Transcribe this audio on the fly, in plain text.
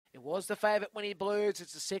It was the favourite Winnie Blues.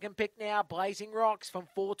 It's the second pick now. Blazing Rocks from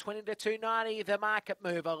 420 to 290. The market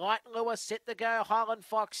mover. Light Lewis set to go. Highland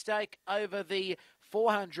Fox stake over the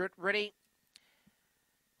 400. Ready.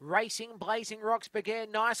 Racing, Blazing Rocks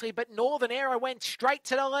began nicely, but Northern Arrow went straight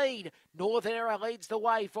to the lead. Northern Arrow leads the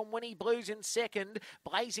way from Winnie Blues in second.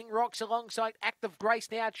 Blazing Rocks alongside Active Grace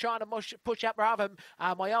now trying to push up rather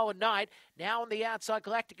My Old Night. Now on the outside,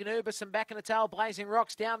 Galactic Anubis and back in the tail, Blazing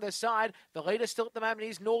Rocks down the side. The leader still at the moment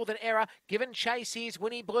is Northern Arrow. Given chase here's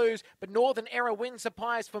Winnie Blues, but Northern Arrow wins the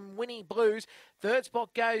prize from Winnie Blues. Third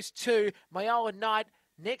spot goes to My Old Night.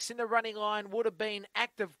 Next in the running line would have been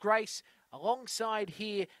Active Grace. Alongside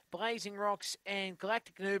here, Blazing Rocks and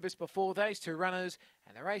Galactic Anubis before those two runners,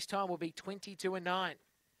 and the race time will be 22:09.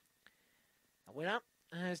 The winner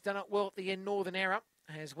has done it well at the end. Northern Arrow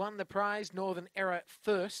has won the prize. Northern Arrow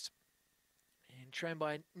first, and trained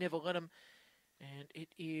by Neville Lenham, and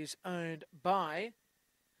it is owned by,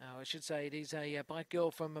 I should say, it is a black girl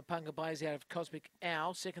from Punga Blaze out of Cosmic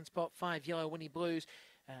Owl. Second spot, 5 Yellow Winnie Blues,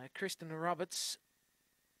 Christian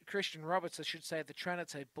Roberts, I should say, the trainer.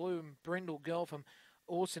 It's a blue and brindle girl from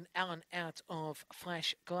Orson Allen out of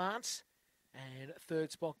Flash Glance. And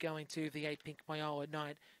third spot going to the 8 Pink Myola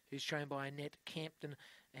Knight, who's trained by Annette Campton.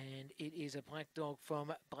 And it is a black dog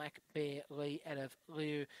from Black Bear Lee out of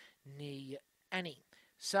Liu Ni Annie.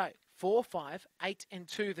 So 4, 5, 8 and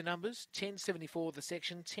 2 the numbers, 10.74 the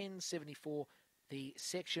section, 10.74 the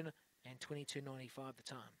section, and 22.95 the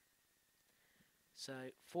time. So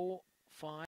 4, 5.